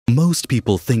Most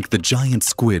people think the giant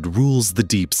squid rules the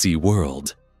deep-sea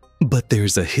world, but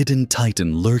there's a hidden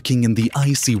titan lurking in the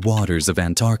icy waters of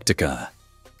Antarctica.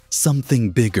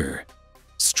 Something bigger,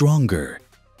 stronger,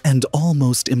 and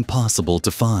almost impossible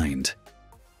to find.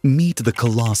 Meet the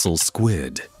colossal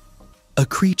squid. A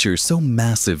creature so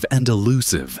massive and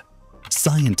elusive,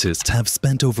 scientists have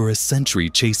spent over a century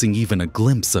chasing even a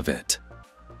glimpse of it.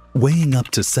 Weighing up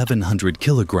to 700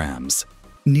 kilograms,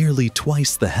 nearly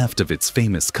twice the heft of its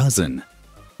famous cousin,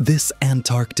 this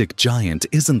Antarctic giant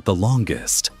isn't the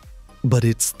longest, but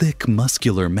its thick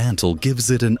muscular mantle gives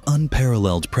it an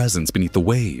unparalleled presence beneath the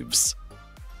waves.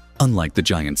 Unlike the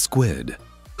giant squid,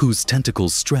 whose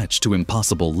tentacles stretch to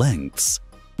impossible lengths,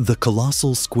 the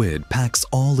colossal squid packs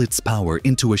all its power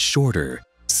into a shorter,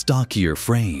 stockier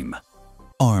frame,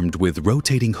 armed with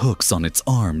rotating hooks on its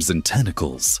arms and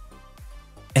tentacles.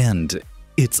 And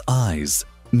its eyes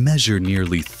measure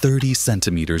nearly 30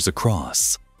 centimeters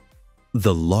across,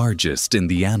 the largest in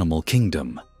the animal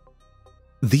kingdom.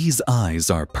 These eyes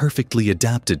are perfectly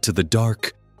adapted to the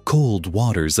dark, cold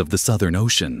waters of the Southern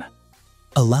Ocean,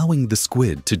 allowing the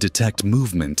squid to detect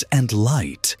movement and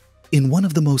light in one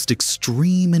of the most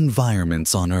extreme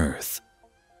environments on Earth.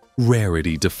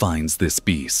 Rarity defines this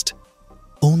beast.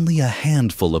 Only a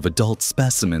handful of adult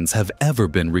specimens have ever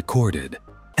been recorded,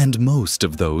 and most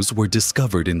of those were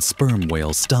discovered in sperm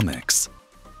whale stomachs.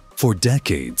 For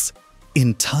decades,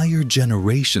 entire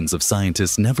generations of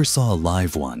scientists never saw a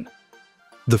live one.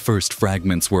 The first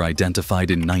fragments were identified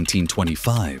in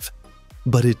 1925,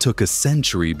 but it took a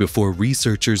century before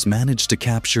researchers managed to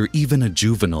capture even a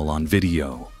juvenile on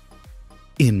video.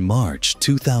 In March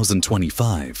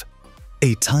 2025,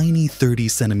 a tiny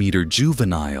 30-centimeter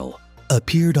juvenile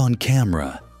appeared on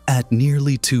camera at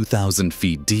nearly 2,000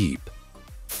 feet deep,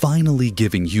 finally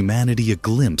giving humanity a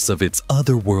glimpse of its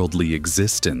otherworldly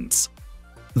existence.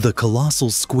 The colossal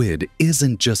squid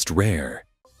isn't just rare,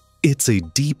 it's a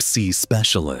deep-sea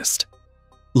specialist.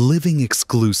 Living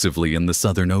exclusively in the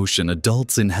Southern Ocean,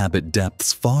 adults inhabit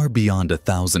depths far beyond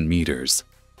 1,000 meters,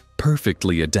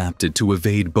 perfectly adapted to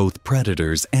evade both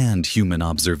predators and human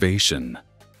observation.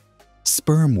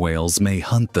 Sperm whales may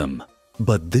hunt them,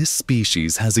 but this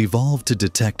species has evolved to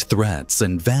detect threats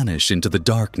and vanish into the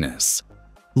darkness,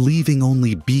 leaving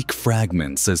only beak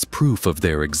fragments as proof of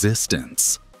their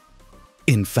existence.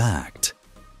 In fact,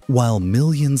 while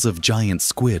millions of giant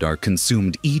squid are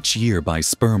consumed each year by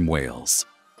sperm whales,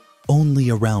 only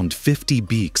around 50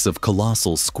 beaks of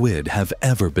colossal squid have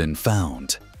ever been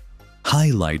found,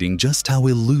 highlighting just how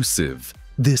elusive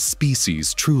this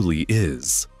species truly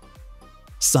is.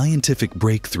 Scientific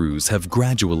breakthroughs have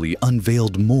gradually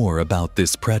unveiled more about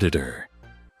this predator.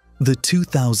 The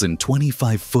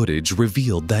 2025 footage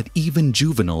revealed that even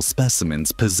juvenile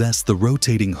specimens possess the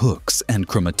rotating hooks and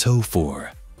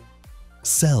chromatophore,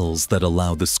 cells that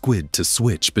allow the squid to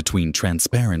switch between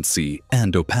transparency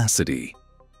and opacity.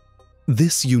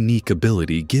 This unique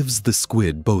ability gives the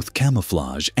squid both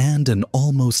camouflage and an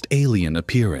almost alien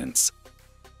appearance,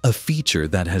 a feature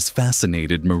that has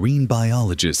fascinated marine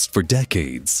biologists for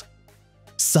decades.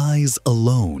 Size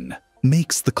alone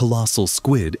makes the colossal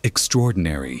squid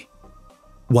extraordinary.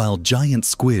 While giant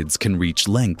squids can reach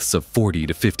lengths of 40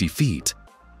 to 50 feet,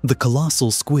 the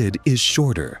colossal squid is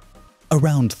shorter,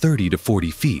 around 30 to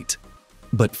 40 feet,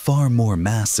 but far more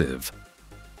massive.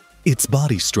 Its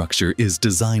body structure is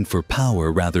designed for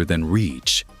power rather than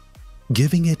reach,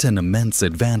 giving it an immense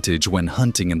advantage when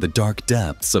hunting in the dark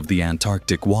depths of the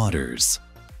Antarctic waters.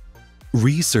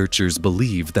 Researchers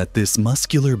believe that this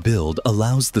muscular build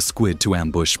allows the squid to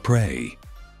ambush prey,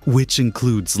 which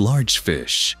includes large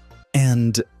fish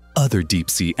and other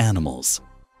deep-sea animals,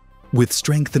 with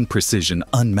strength and precision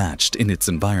unmatched in its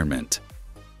environment.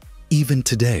 Even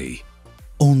today,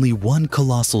 only one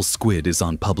colossal squid is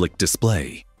on public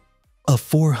display, a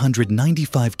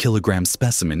 495-kilogram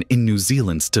specimen in New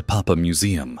Zealand's Te Papa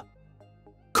Museum.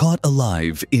 Caught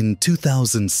alive in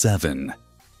 2007,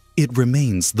 it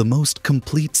remains the most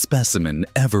complete specimen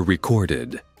ever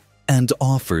recorded and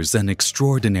offers an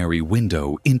extraordinary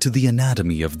window into the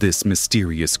anatomy of this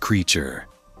mysterious creature.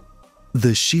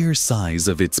 The sheer size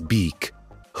of its beak,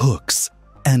 hooks,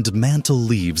 and mantle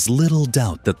leaves little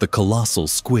doubt that the colossal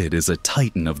squid is a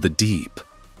titan of the deep.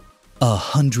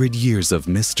 100 years of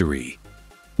mystery,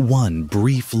 one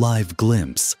brief live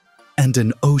glimpse, and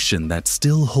an ocean that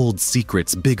still holds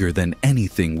secrets bigger than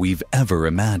anything we've ever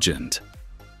imagined.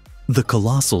 The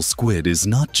colossal squid is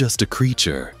not just a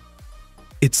creature.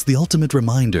 It's the ultimate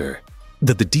reminder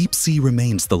that the deep sea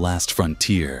remains the last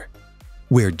frontier,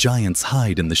 where giants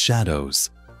hide in the shadows,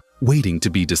 waiting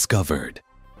to be discovered.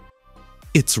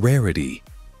 Its rarity,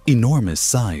 enormous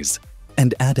size,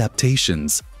 and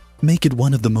adaptations make it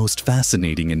one of the most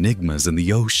fascinating enigmas in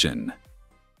the ocean.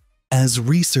 As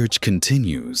research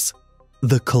continues,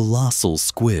 the colossal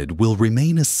squid will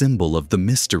remain a symbol of the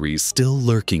mysteries still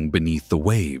lurking beneath the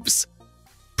waves,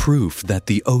 proof that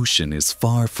the ocean is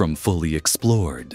far from fully explored.